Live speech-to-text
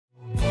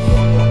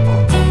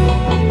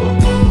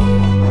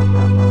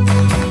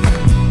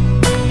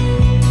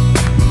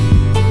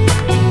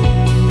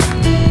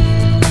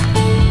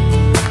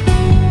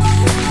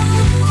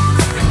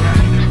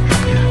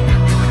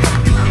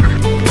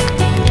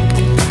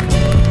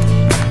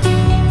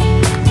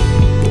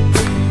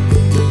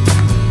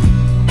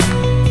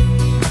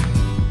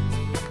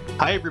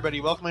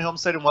everybody, welcome to my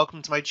homestead and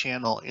welcome to my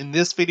channel. In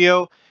this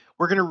video,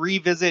 we're going to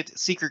revisit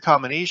secret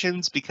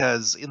combinations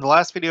because in the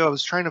last video I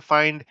was trying to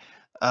find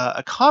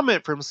a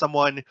comment from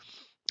someone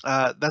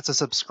that's a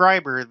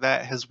subscriber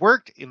that has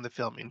worked in the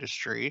film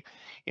industry,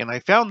 and I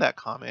found that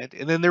comment.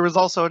 And then there was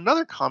also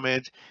another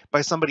comment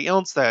by somebody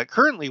else that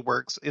currently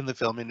works in the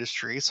film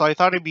industry, so I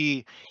thought it'd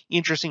be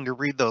interesting to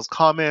read those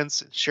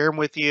comments and share them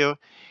with you.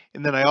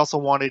 And then I also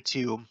wanted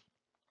to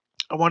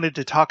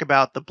talk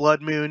about the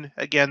blood moon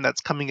again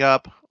that's coming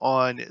up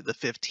on the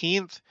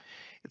 15th.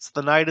 It's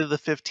the night of the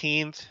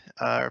 15th,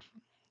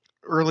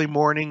 early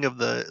morning of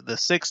the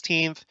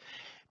 16th,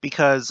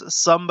 because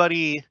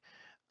somebody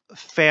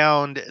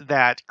found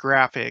that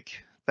graphic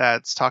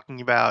that's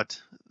talking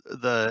about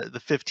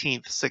the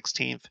 15th,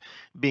 16th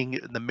being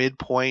the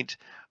midpoint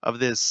of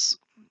this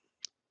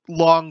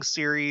long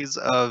series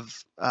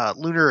of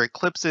lunar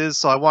eclipses.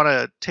 So I want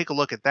to take a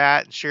look at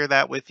that and share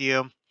that with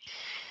you.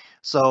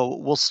 So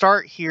we'll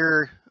start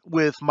here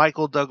with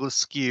Michael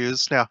Douglas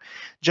Skewes. Now,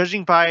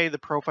 judging by the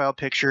profile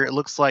picture, it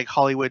looks like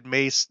Hollywood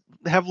may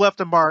have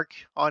left a mark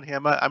on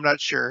him. I'm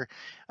not sure,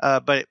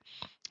 but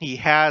he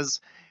has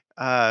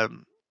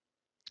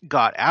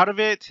got out of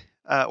it,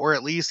 or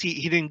at least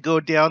he didn't go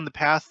down the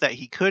path that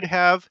he could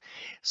have.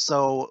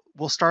 So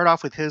we'll start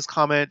off with his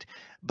comment.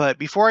 But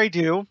before I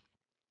do,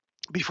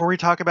 before we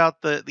talk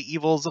about the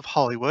evils of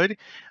Hollywood,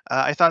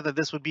 I thought that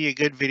this would be a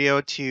good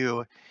video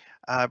to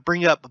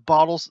bring up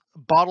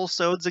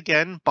Bottlesodes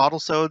again,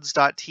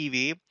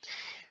 Bottlesodes.tv.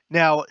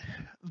 Now,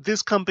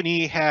 this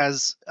company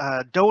has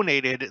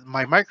donated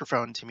my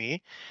microphone to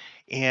me,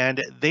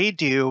 and they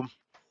do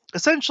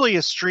essentially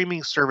a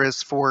streaming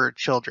service for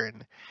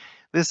children.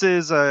 This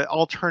is an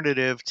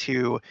alternative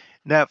to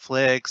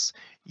Netflix,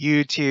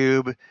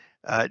 YouTube,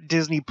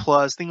 Disney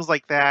Plus, things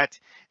like that,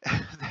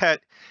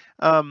 that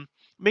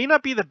may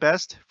not be the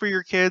best for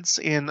your kids.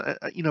 And,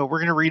 we're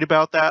going to read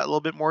about that a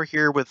little bit more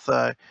here with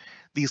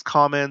these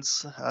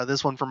comments.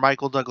 This one from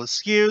Michael Douglas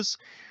Skewes.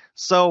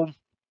 So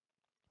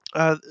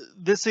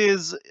this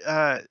is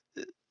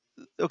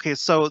okay.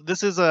 So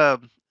this is a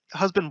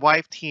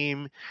husband-wife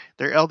team.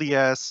 They're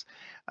LDS.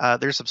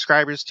 They're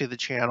subscribers to the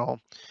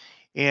channel,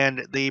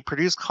 and they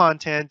produce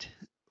content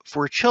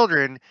for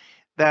children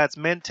that's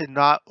meant to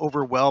not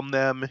overwhelm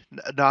them,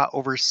 not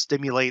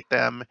overstimulate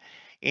them,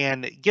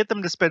 and get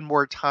them to spend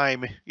more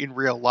time in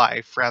real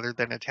life rather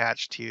than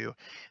attached to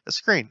a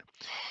screen.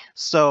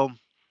 So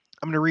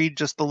I'm going to read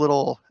just a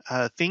little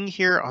thing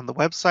here on the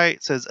website.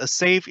 It says, a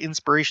safe,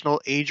 inspirational,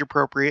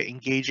 age-appropriate,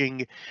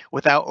 engaging,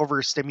 without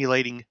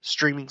overstimulating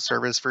streaming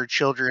service for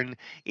children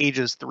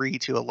ages 3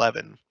 to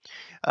 11.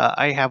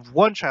 I have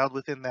one child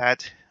within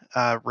that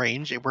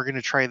range, and we're going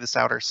to try this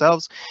out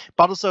ourselves.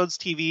 Bottlesodes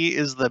TV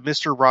is the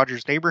Mr.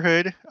 Rogers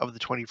neighborhood of the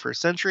 21st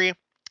century,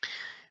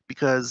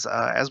 because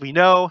as we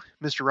know,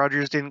 Mr.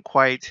 Rogers didn't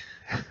quite,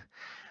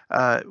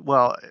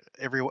 well,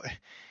 everyone...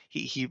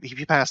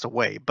 He passed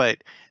away, but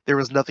there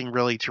was nothing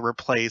really to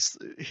replace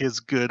his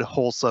good,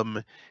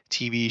 wholesome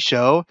TV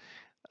show.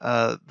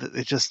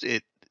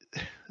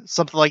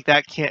 Something like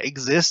that can't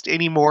exist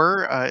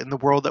anymore in the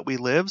world that we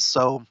live.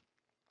 So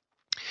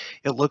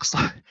it looks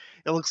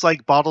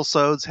like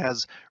Bottlesodes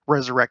has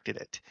resurrected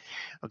it.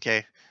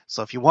 Okay,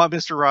 so if you want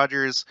Mr.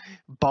 Rogers,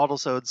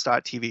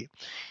 Bottlesodes.tv.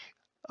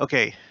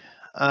 Okay.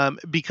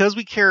 Because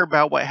we care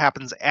about what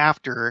happens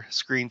after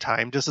screen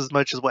time just as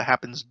much as what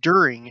happens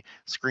during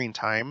screen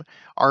time,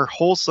 our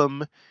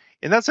wholesome,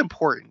 and that's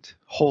important,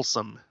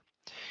 wholesome.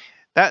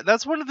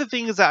 That's one of the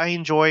things that I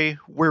enjoy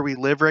where we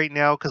live right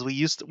now, because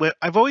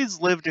I've always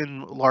lived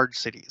in large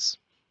cities.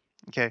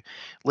 Okay,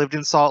 lived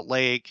in Salt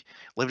Lake,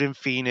 lived in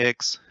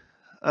Phoenix.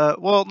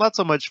 Well, not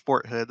so much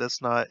Fort Hood.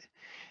 That's not.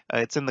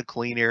 It's in the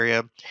Killeen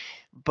area,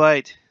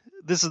 but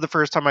this is the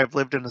first time I've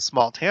lived in a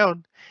small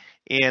town.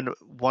 And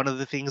one of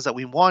the things that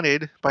we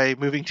wanted by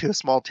moving to a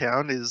small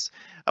town is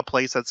a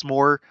place that's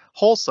more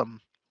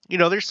wholesome.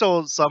 There's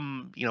still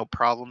some,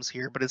 problems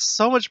here, but it's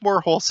so much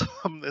more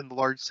wholesome than the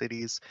large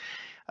cities.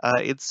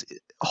 It's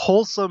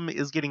wholesome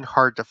is getting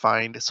hard to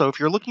find. So if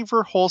you're looking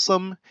for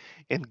wholesome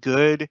and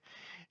good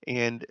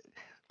and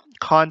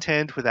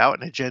content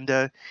without an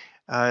agenda,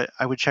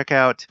 I would check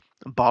out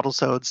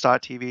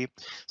Bottlesodes.tv.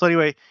 So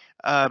anyway,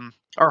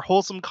 our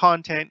wholesome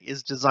content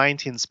is designed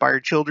to inspire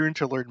children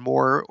to learn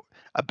more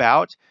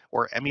about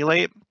or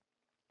emulate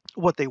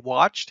what they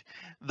watched,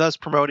 thus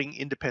promoting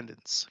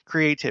independence,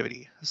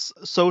 creativity,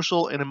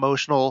 social and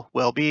emotional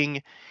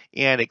well-being,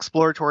 and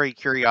exploratory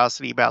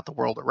curiosity about the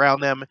world around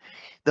them.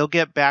 They'll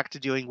get back to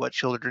doing what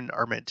children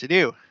are meant to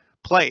do.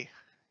 Play.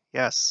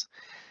 Yes.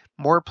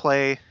 More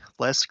play,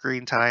 less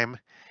screen time.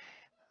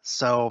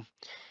 So,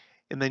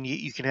 and then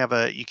you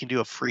can do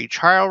a free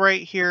trial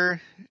right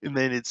here, and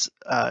then it's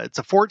a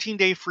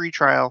 14-day free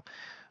trial,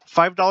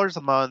 $5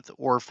 a month,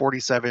 or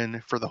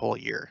 $47 for the whole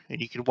year,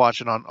 and you can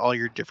watch it on all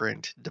your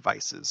different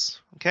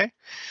devices. Okay,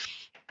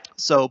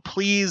 so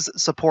please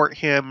support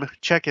him.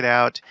 Check it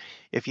out.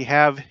 If you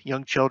have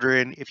young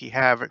children, if you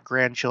have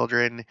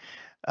grandchildren,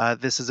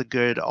 this is a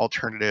good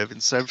alternative.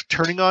 Instead of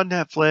turning on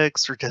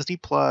Netflix or Disney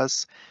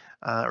Plus,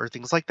 or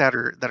things like that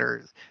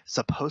are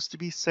supposed to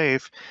be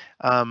safe,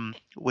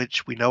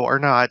 which we know are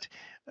not,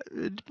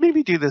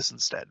 maybe do this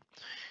instead.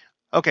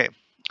 Okay,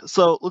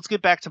 so let's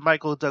get back to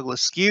Michael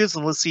Douglas Skewes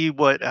and let's see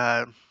what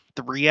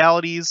the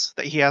realities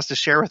that he has to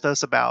share with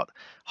us about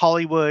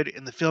Hollywood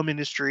and the film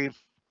industry.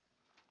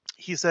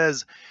 He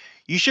says,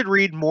 you should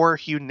read more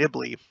Hugh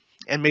Nibley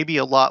and maybe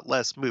a lot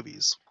less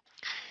movies.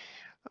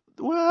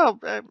 Well,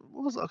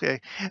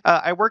 okay.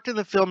 I worked in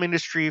the film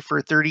industry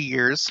for 30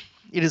 years.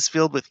 It is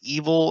filled with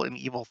evil and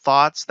evil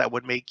thoughts that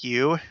would make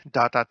you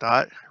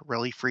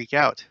really freak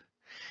out.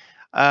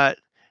 Uh,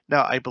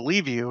 Now, I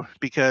believe you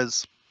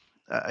because,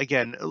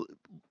 again,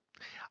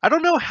 I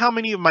don't know how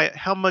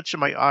much of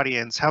my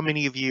audience, how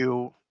many of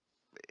you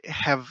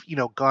have,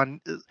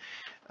 gone,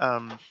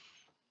 um,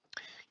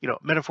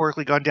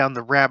 metaphorically gone down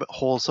the rabbit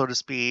hole, so to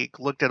speak,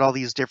 looked at all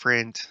these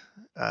different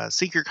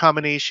secret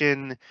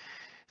combination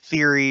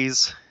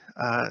theories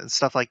and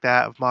stuff like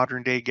that of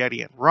modern day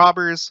Getty and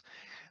robbers.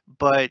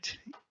 But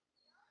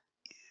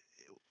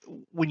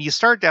when you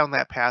start down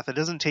that path, it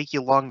doesn't take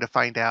you long to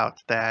find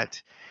out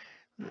that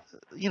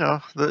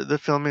the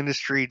film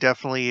industry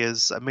definitely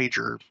is a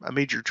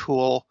major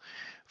tool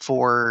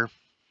for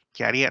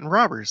Getty and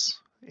robbers.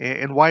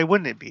 And why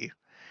wouldn't it be?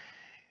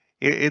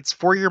 It's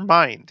for your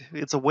mind.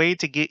 It's a way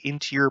to get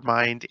into your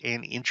mind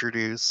and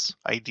introduce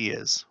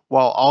ideas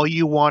while all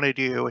you want to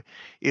do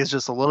is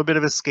just a little bit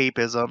of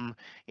escapism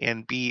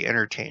and be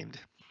entertained.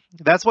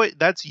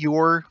 That's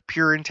your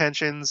pure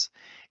intentions.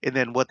 And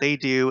then what they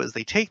do is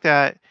they take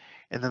that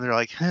and then they're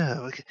like,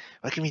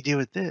 what can we do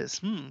with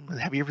this?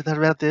 Have you ever thought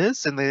about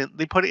this? And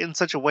they put it in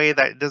such a way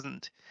that it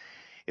doesn't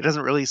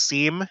really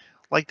seem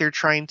like they're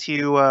trying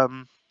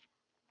to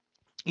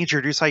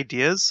introduce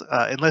ideas,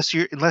 unless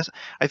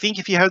I think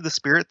if you have the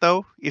spirit,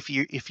 though, if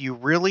you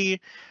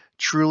really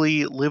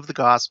truly live the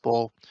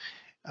gospel,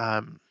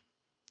 um,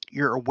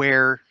 you're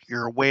aware,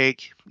 you're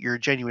awake, you're a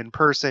genuine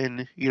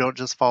person, you don't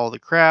just follow the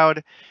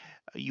crowd,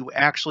 you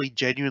actually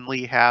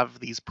genuinely have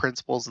these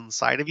principles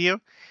inside of you,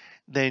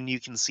 then you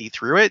can see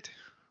through it,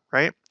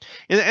 right?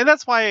 And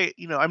that's why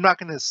I'm not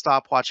going to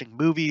stop watching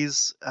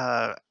movies.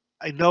 I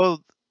know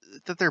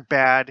that they're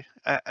bad.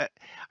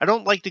 I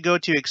don't like to go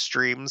to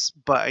extremes,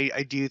 but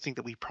I do think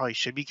that we probably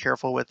should be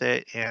careful with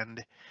it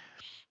and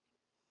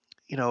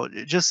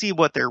just see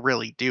what they're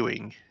really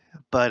doing.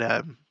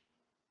 But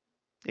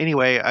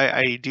anyway,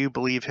 I do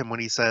believe him when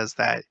he says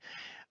that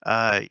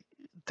that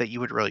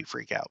you would really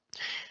freak out.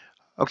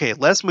 Okay,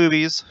 less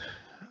movies,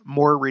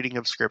 more reading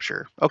of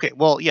scripture. Okay,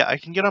 well, yeah, I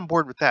can get on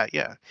board with that.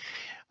 Yeah,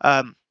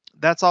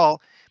 that's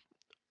all.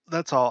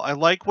 That's all. I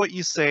like what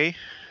you say,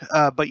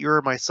 but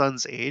you're my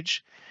son's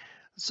age.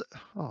 So,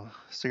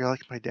 so you're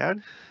like my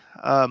dad?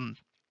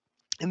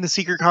 In the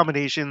secret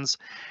combinations,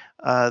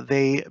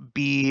 they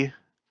be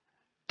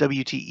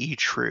WTE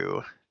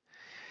true.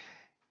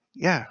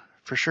 Yeah,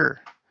 for sure.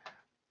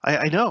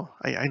 I know.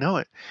 I know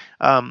it.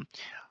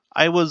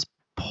 I was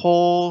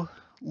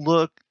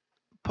look.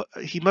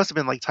 He must have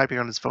been like typing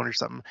on his phone or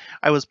something.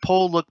 I was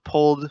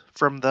pulled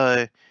from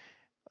the.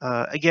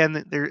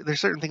 Again,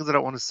 there's certain things I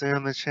don't want to say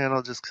on the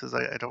channel just because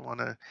I don't want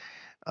to.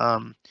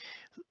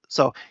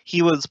 So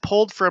he was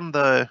pulled from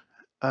the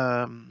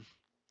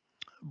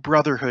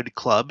Brotherhood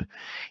Club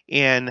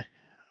and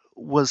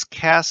was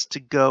cast to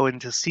go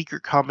into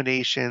secret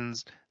combination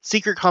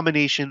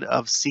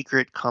of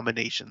secret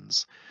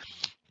combinations.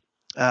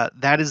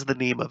 That is the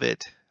name of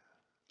it.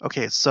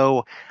 Okay,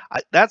 so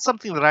that's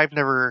something that I've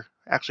never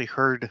actually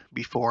heard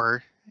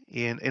before,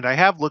 and I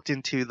have looked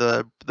into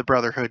the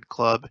Brotherhood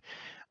Club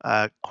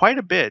quite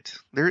a bit.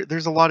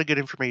 There's a lot of good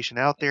information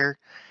out there,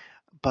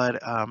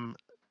 but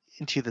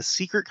into the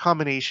secret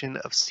combination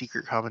of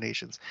secret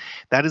combinations,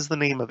 that is the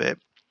name of it.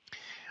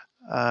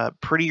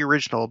 Pretty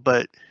original,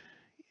 but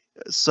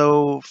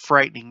so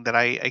frightening that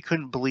I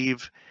couldn't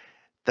believe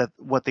that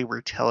what they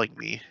were telling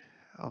me.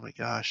 Oh my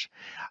gosh.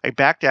 I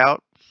backed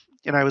out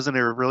and I was in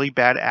a really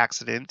bad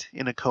accident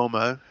in a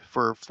coma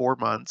for 4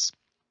 months.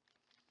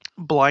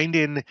 Blind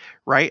in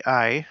right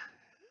eye.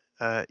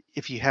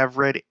 If you have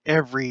read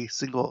every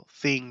single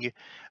thing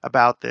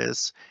about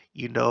this,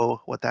 you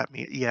know what that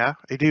means. Yeah,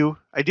 I do.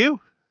 I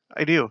do.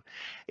 I do.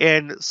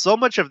 And so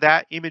much of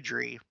that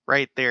imagery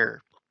right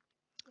there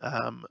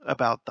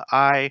about the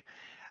eye,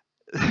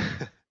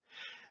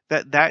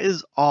 that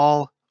is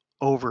all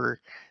over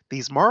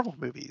these Marvel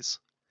movies.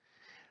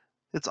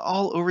 It's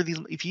all over these.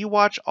 If you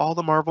watch all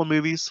the Marvel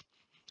movies,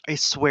 I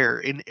swear,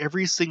 in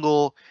every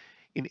single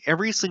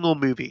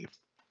movie,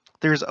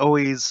 there's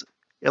always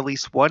at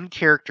least one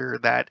character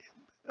that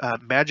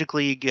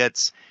magically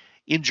gets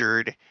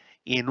injured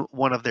in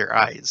one of their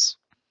eyes.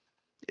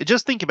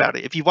 Just think about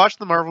it. If you watch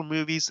the Marvel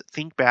movies,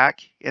 think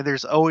back, and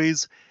there's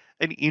always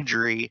an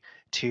injury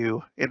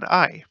to an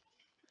eye.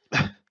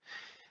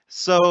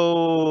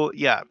 So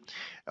yeah.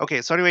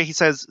 Okay, so anyway, he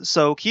says,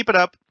 so keep it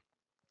up.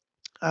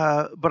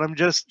 But I'm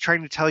just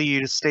trying to tell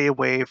you to stay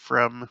away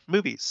from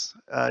movies.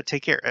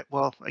 Take care.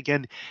 Well,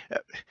 again,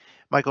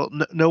 Michael,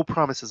 no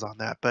promises on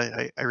that,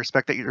 but I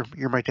respect that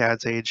you're my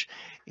dad's age,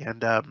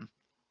 and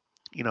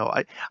You know,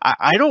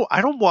 I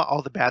don't want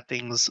all the bad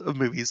things of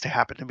movies to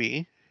happen to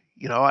me.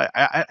 You know,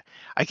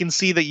 I can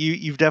see that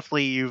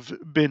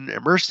you've been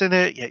immersed in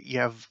it. You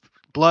have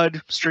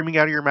blood streaming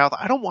out of your mouth.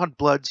 I don't want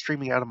blood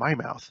streaming out of my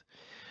mouth.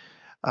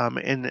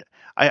 And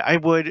I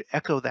would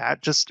echo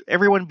that. Just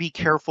everyone be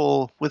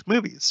careful with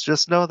movies.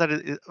 Just know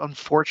that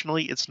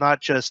unfortunately, it's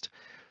not just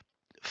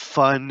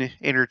fun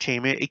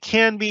entertainment. It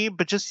can be,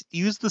 but just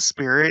use the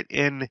spirit.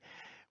 And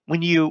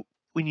when you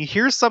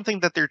hear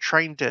something that they're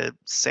trying to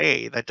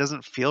say that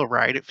doesn't feel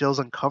right, it feels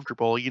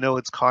uncomfortable. You know,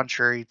 it's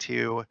contrary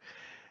to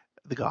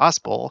the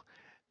gospel.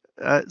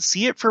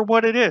 See it for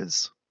what it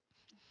is.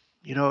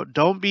 You know,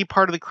 don't be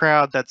part of the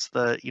crowd that's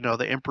the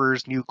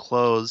emperor's new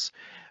clothes.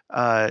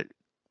 Uh,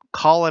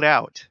 Call it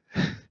out.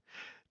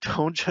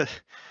 Don't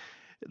just.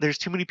 There's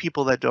too many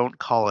people that don't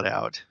call it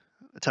out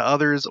to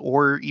others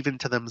or even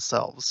to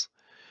themselves.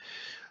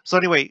 So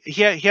anyway,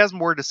 he has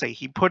more to say.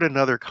 He put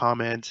another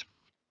comment.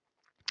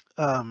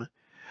 Well,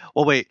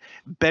 wait.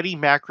 Betty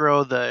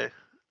Macro, the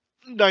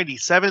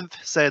 97th,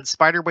 said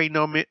Spider-Way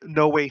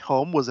No Way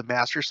Home was a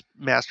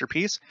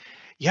masterpiece.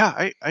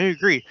 Yeah, I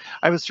agree.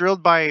 I was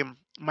thrilled by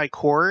my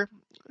core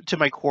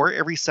my core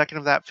every second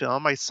of that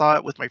film. I saw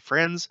it with my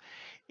friends,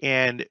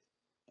 and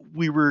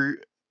we were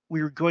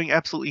going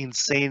absolutely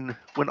insane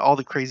when all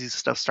the crazy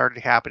stuff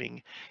started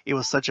happening. It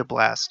was such a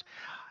blast.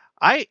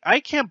 I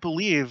can't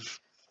believe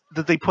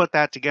that they put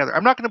that together.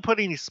 I'm not going to put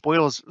any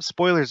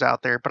spoilers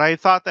out there, but I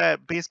thought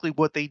that basically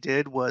what they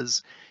did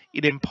was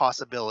an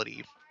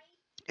impossibility,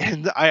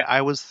 and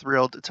I was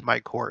thrilled to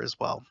my core as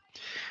well.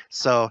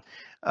 So,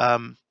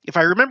 if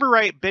I remember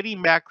right, Betty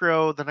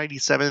Macro, the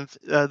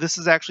 97th, this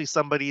is actually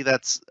somebody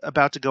that's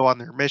about to go on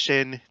their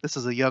mission. This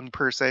is a young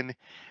person.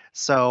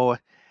 So,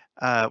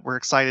 we're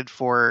excited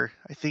for,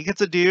 I think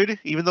it's a dude,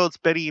 even though it's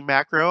Betty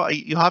Macro.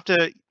 You have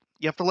to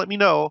let me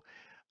know.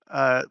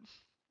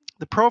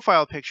 The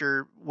profile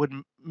picture would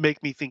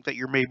make me think that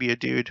you're maybe a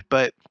dude,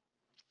 but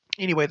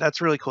anyway, that's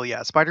really cool.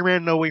 Yeah,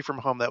 Spider-Man No Way From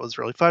Home, that was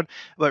really fun.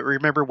 But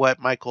remember what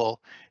Michael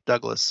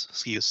Douglas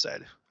Skewes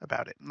said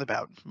about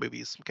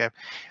movies. Okay.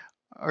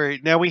 All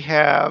right, now we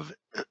have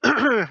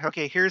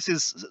okay, here's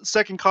his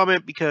second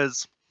comment,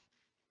 because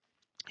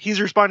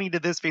he's responding to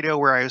this video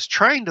where I was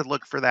trying to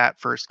look for that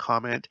first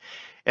comment,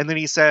 and then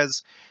he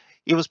says,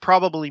 "It was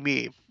probably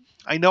me.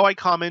 I know I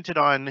commented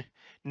on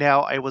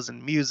Now I Was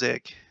in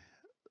Music."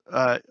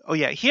 Oh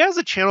yeah, he has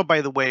a channel,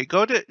 by the way.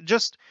 Go to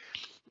just,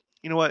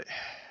 you know what?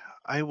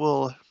 I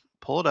will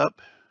pull it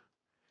up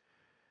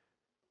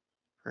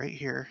right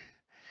here,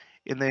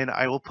 and then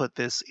I will put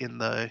this in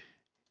the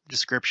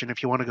description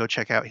if you want to go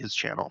check out his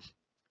channel.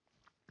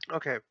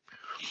 Okay.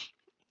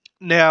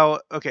 Now,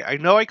 okay, I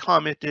know I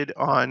commented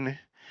on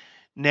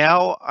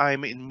Now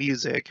I'm in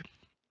Music,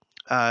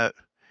 uh,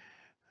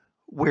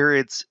 where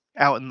it's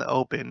out in the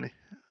open,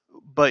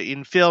 but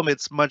in film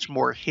it's much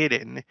more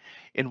hidden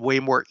and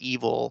way more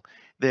evil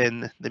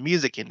than the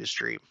music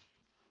industry.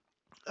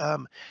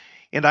 Um,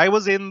 and I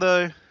was in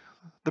the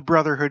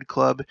Brotherhood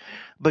Club,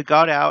 but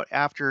got out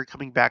after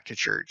coming back to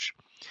church.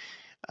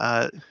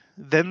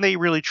 Then they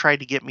really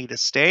tried to get me to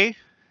stay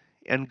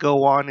and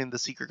go on in the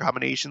secret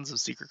combinations of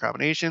secret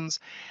combinations.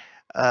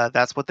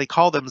 That's what they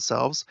call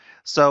themselves.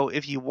 So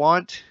if you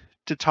want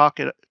to talk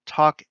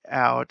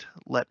out,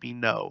 let me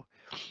know.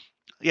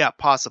 Yeah,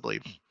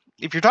 possibly.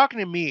 If you're talking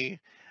to me,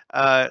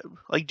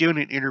 like doing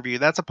an interview,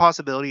 that's a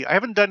possibility. I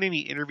haven't done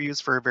any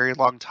interviews for a very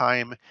long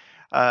time.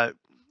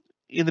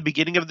 In the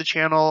beginning of the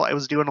channel, I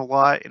was doing a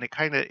lot, and it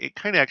kind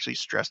of actually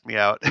stressed me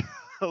out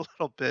a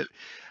little bit.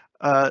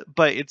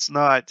 But it's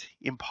not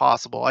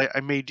impossible. I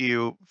may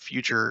do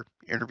future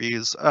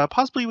interviews,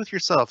 possibly with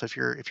yourself if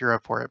you're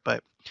up for it,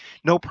 but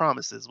no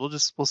promises.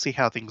 We'll see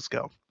how things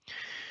go.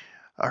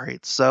 All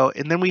right. So,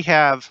 and then we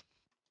have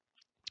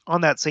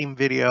on that same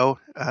video,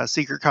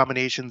 secret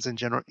combinations in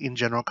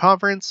general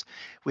conference.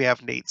 We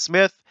have Nate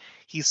Smith.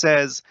 He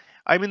says,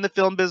 "I'm in the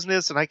film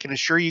business, and I can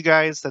assure you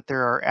guys that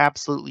there are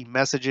absolutely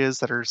messages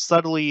that are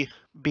subtly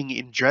being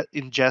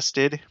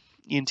ingested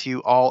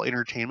into all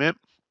entertainment.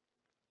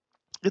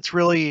 It's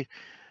really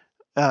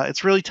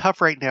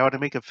tough right now to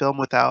make a film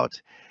without,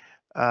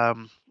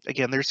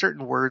 again, there's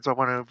certain words I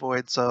want to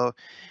avoid. So,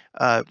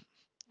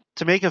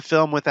 to make a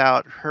film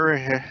without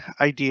her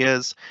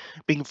ideas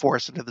being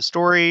forced into the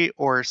story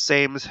or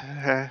same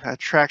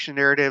attraction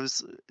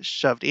narratives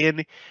shoved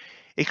in,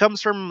 it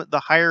comes from the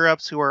higher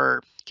ups who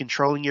are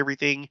controlling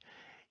everything.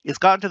 It's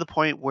gotten to the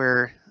point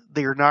where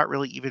they are not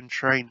really even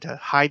trying to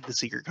hide the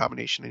secret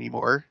combination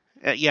anymore."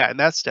 Yeah, and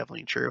that's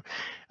definitely true.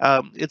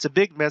 It's a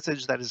big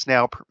message that is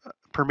now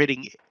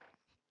permeating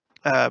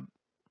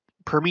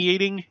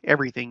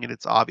everything, and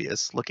it's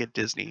obvious. Look at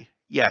Disney.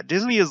 Yeah,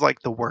 Disney is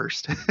like the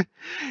worst.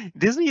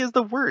 Disney is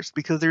the worst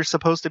because they're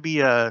supposed to be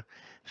a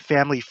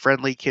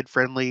family-friendly,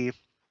 kid-friendly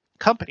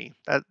company.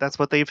 That's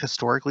what they've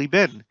historically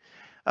been.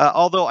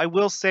 Although I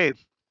will say,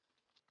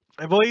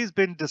 I've always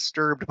been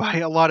disturbed by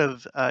a lot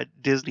of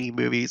Disney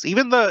movies,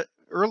 even the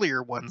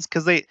earlier ones,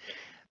 because they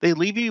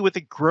leave you with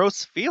a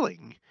gross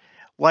feeling.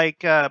 Like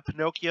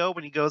Pinocchio,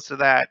 when he goes to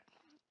that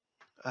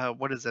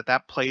what is it?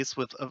 That place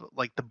with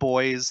like the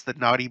boys, the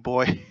naughty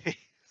boy.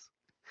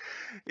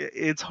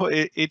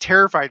 It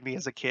terrified me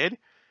as a kid.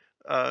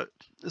 Uh,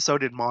 so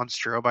did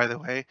Monstro, by the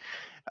way.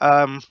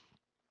 Um,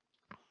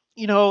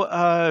 you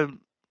know,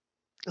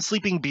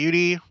 Sleeping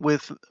Beauty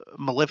with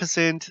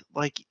Maleficent,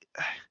 like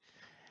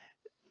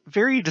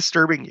very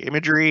disturbing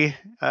imagery.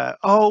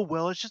 Oh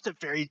well, it's just a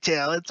fairy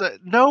tale. It's a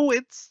no,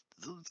 it's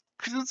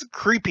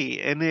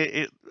creepy, and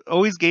it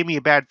always gave me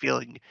a bad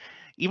feeling.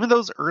 Even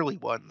those early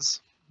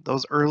ones,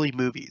 those early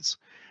movies.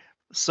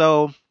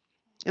 So,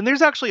 and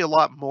there's actually a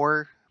lot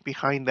more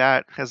behind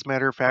that. As a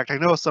matter of fact, I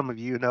know some of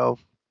you know.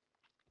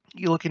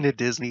 You look into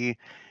Disney,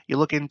 you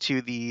look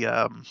into the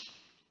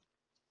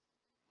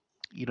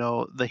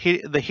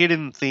the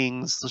hidden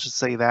things. Let's just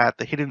say that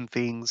the hidden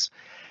things.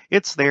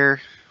 It's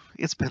there.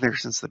 It's been there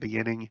since the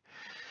beginning.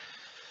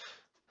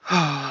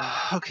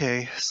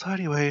 Okay, so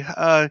anyway,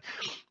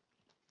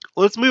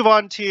 let's move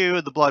on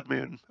to the blood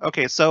moon.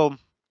 Okay, so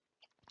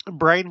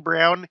Brian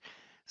Brown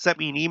sent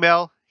me an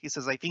email. He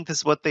says, "I think this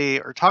is what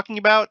they are talking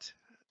about,"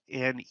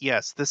 and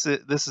yes, this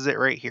is it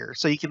right here.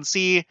 So you can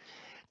see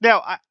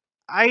now.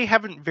 I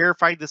haven't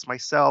verified this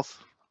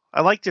myself.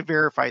 I like to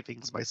verify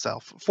things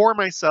myself for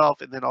myself,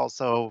 and then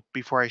also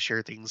before I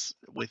share things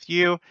with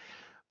you.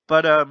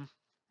 But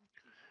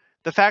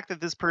the fact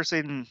that this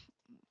person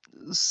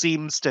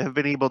seems to have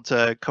been able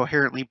to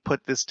coherently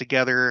put this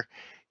together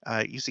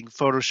using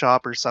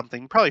Photoshop or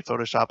something. Probably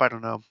Photoshop, I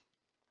don't know.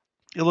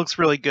 It looks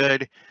really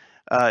good.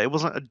 It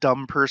wasn't a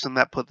dumb person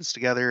that put this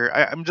together.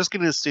 I'm just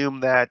going to assume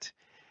that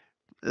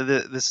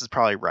this is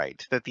probably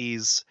right. That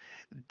these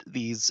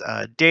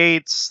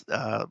dates,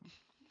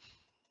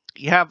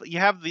 you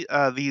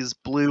have these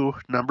blue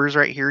numbers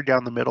right here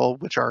down the middle,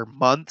 which are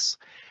months.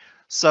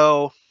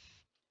 So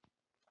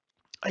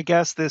I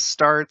guess this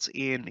starts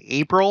in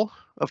April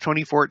of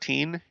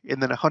 2014,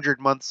 and then 100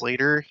 months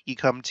later, you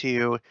come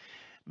to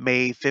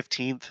May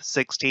 15th,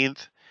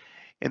 16th,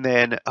 and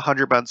then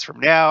 100 months from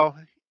now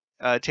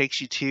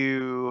takes you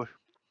to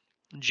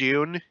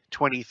June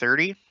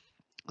 2030.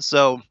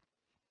 So,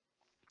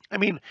 I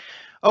mean,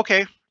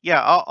 okay,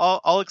 yeah,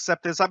 I'll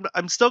accept this.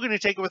 I'm still going to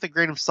take it with a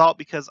grain of salt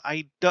because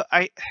I'd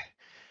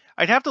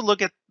have to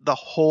look at the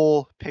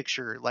whole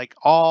picture, like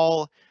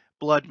all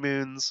blood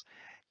moons,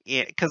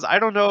 because I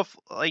don't know if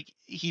like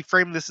he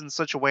framed this in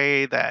such a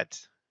way that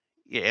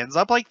it ends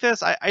up like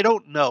this. I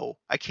don't know.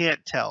 I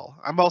can't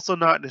tell. I'm also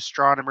not an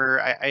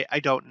astronomer. I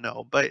don't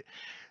know, but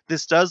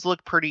this does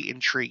look pretty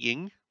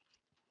intriguing.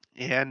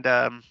 And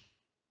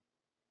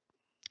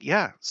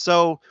yeah,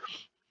 so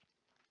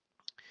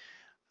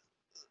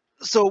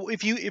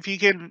if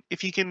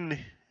you can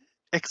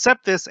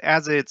accept this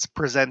as it's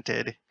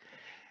presented,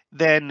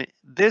 then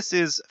this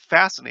is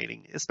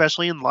fascinating,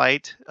 especially in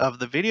light of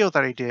the video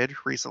that I did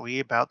recently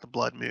about the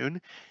blood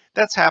moon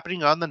that's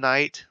happening on the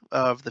night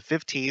of the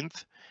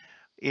 15th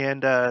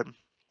and the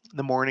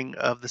morning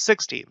of the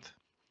 16th,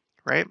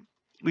 right?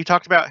 We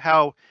talked about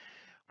how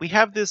we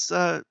have this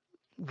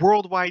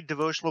worldwide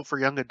devotional for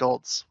young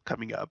adults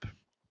coming up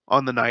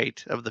on the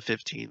night of the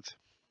 15th.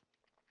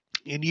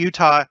 In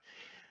Utah,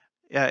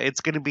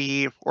 it's going to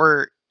be,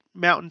 or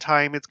Mountain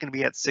Time, it's going to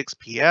be at 6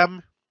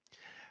 p.m.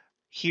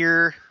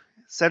 Here,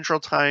 Central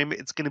Time,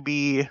 it's going to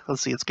be,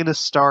 let's see, it's going to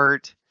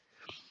start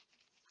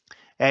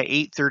at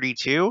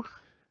 8:32.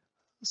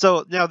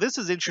 So now this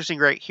is interesting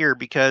right here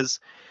because,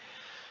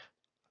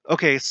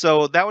 okay,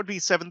 so that would be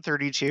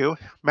 7:32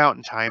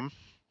 Mountain Time.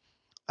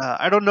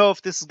 I don't know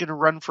if this is going to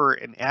run for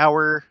an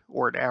hour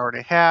or an hour and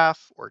a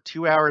half or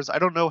 2 hours. I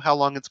don't know how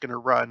long it's going to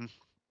run.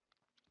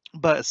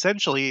 But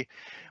essentially,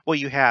 what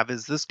you have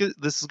is this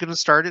is going to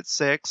start at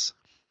 6,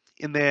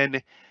 and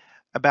then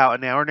about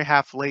an hour and a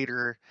half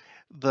later,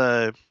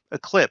 the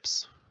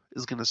eclipse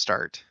is going to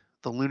start.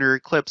 The lunar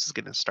eclipse is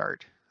going to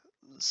start.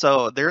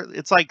 So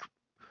it's like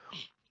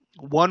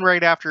one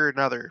right after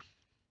another.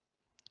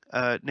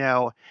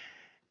 Now,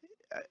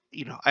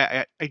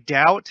 I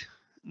doubt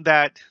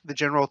that the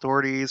general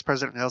authorities,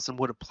 President Nelson,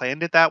 would have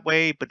planned it that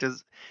way. But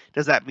does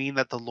that mean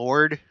that the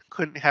Lord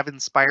couldn't have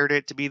inspired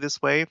it to be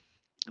this way?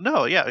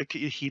 No, yeah,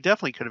 he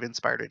definitely could have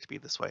inspired it to be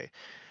this way.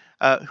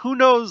 Who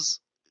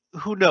knows?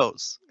 Who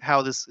knows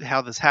how this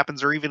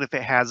happens, or even if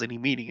it has any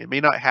meaning? It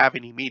may not have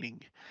any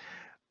meaning.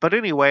 But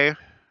anyway,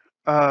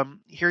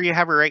 here you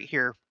have it right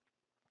here.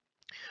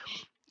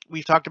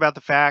 We've talked about the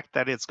fact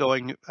that it's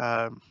going.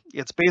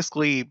 It's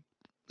basically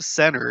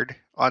centered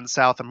on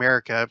South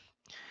America.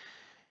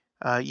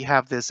 You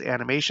have this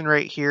animation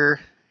right here,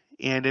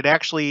 and it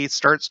actually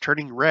starts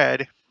turning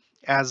red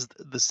as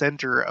the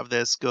center of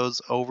this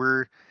goes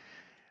over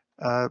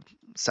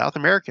South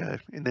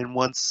America, and then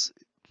once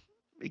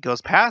it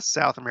goes past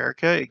South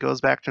America, it goes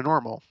back to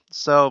normal.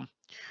 So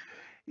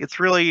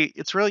it's really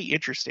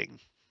interesting.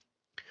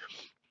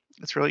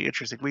 It's really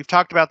interesting. We've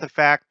talked about the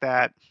fact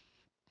that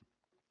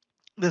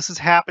this is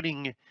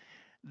happening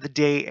the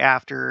day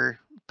after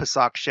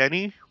Pesach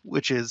Sheni,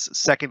 which is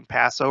second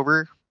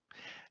Passover.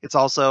 It's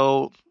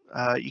also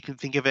you can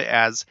think of it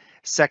as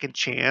second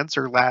chance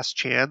or last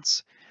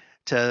chance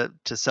to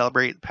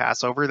celebrate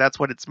Passover. That's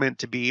what it's meant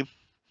to be.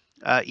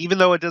 Even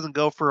though it doesn't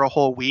go for a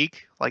whole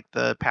week, like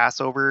the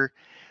Passover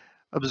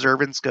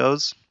observance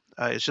goes,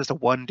 it's just a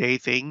 1-day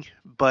thing,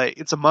 but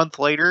it's a month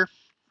later,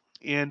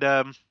 and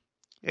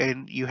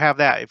you have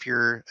that if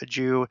you're a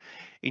Jew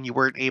and you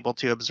weren't able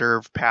to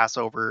observe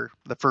Passover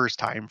the first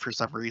time for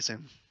some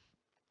reason.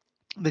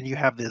 Then you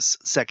have this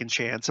second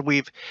chance, and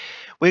we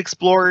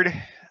explored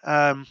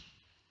the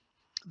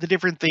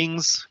different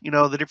things,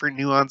 the different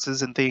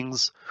nuances and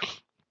things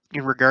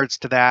in regards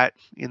to that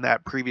in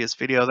that previous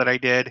video that I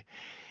did.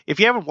 If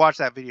you haven't watched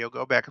that video,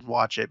 go back and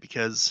watch it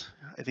because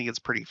I think it's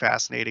pretty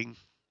fascinating.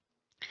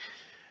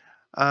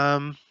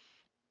 Now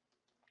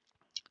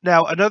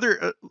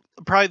another,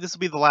 probably this will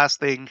be the last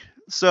thing.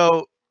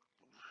 So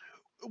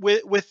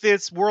with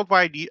this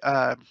worldwide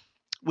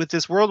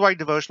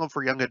devotional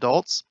for young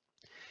adults.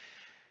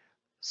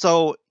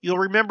 So you'll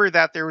remember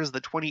that there was the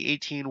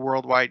 2018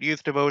 worldwide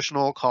youth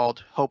devotional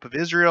called Hope of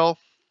Israel,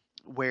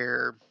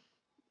 where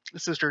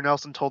Sister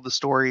Nelson told the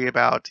story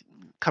about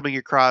coming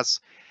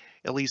across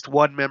at least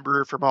one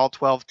member from all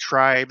 12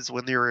 tribes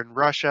when they were in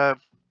Russia.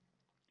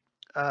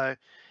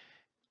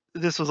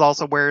 This was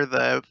also where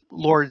the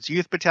Lord's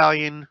Youth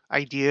Battalion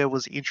idea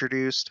was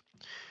introduced.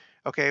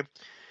 Okay,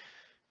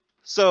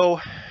 so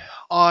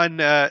on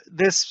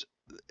this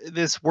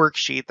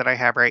worksheet that I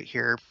have right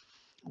here,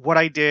 what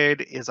I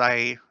did is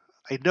I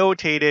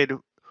notated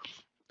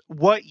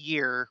what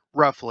year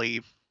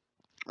roughly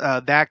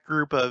that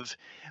group of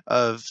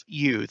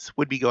youth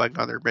would be going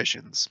on their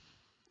missions.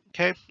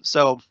 Okay,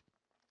 so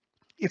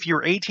if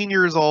you're 18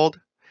 years old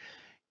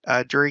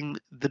during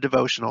the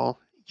devotional,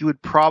 you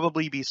would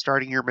probably be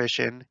starting your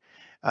mission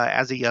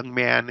as a young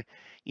man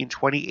in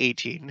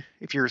 2018.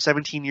 If you're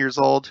 17 years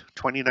old,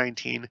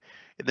 2019,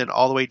 and then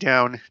all the way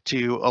down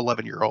to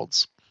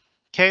 11-year-olds.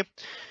 Okay,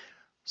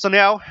 so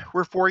now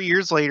we're 4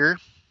 years later,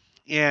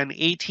 and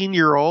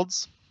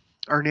 18-year-olds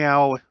are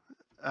now.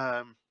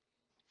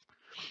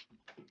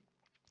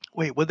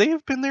 Wait, would they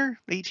have been there?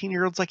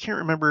 18-year-olds? I can't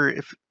remember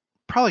if.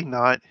 Probably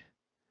not.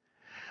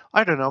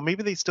 I don't know.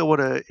 Maybe they still would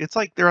have. It's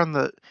like they're on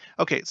the.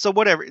 Okay, so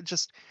whatever.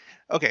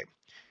 Okay.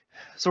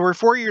 So we're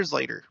 4 years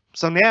later.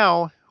 So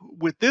now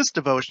with this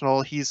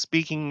devotional, he's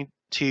speaking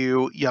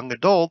to young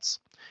adults.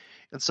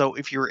 And so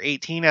if you were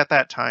 18 at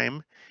that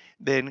time,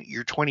 then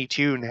you're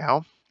 22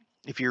 now.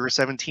 If you were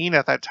 17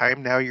 at that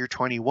time, now you're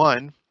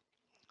 21.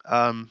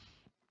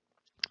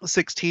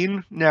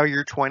 16, now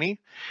you're 20.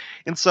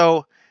 And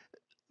so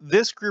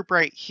this group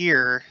right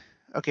here,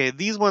 okay,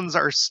 these ones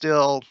are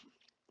still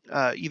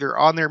either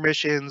on their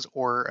missions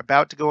or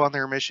about to go on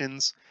their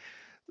missions.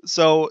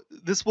 So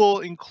this will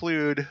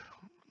include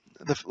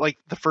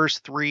the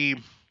first three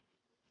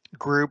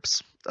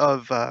groups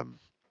of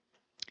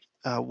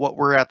what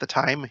were at the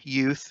time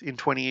youth in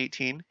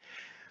 2018.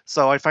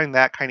 So I find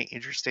that kind of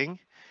interesting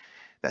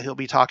that he'll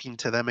be talking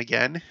to them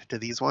again, to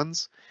these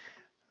ones.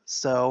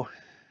 So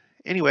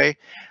anyway,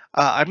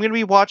 I'm going to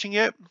be watching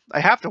it.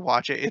 I have to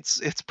watch it.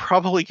 It's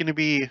probably going to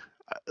be.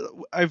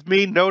 I've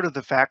made note of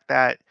the fact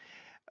that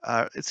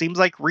it seems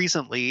like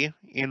recently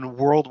in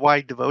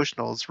worldwide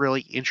devotionals,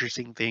 really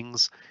interesting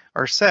things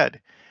are said.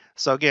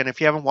 So again, if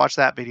you haven't watched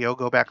that video,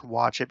 go back and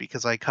watch it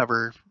because I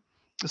cover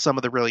some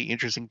of the really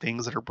interesting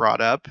things that are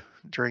brought up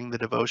during the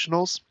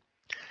devotionals.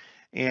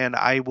 And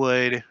I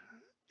would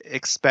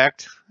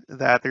expect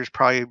that there's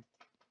probably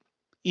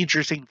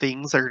interesting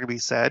things that are going to be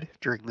said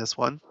during this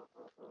one.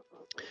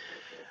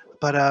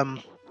 But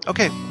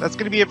okay, that's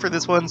going to be it for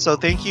this one. So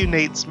thank you,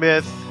 Nate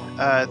Smith.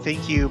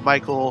 Thank you,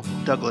 Michael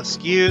Douglas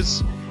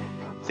Skewes.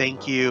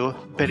 Thank you,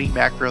 Benny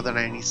Macro the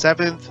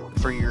 97th,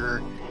 for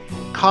your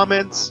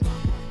comments.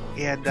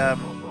 And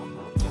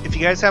if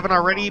you guys haven't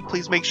already,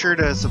 please make sure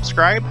to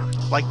subscribe,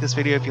 like this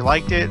video if you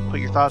liked it, put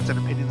your thoughts and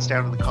opinions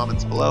down in the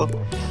comments below.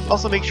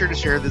 Also make sure to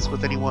share this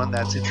with anyone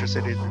that's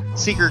interested in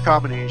secret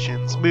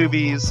combinations,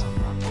 movies,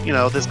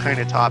 this kind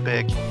of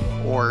topic,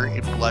 or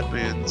in blood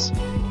moons.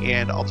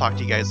 And I'll talk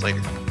to you guys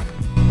later.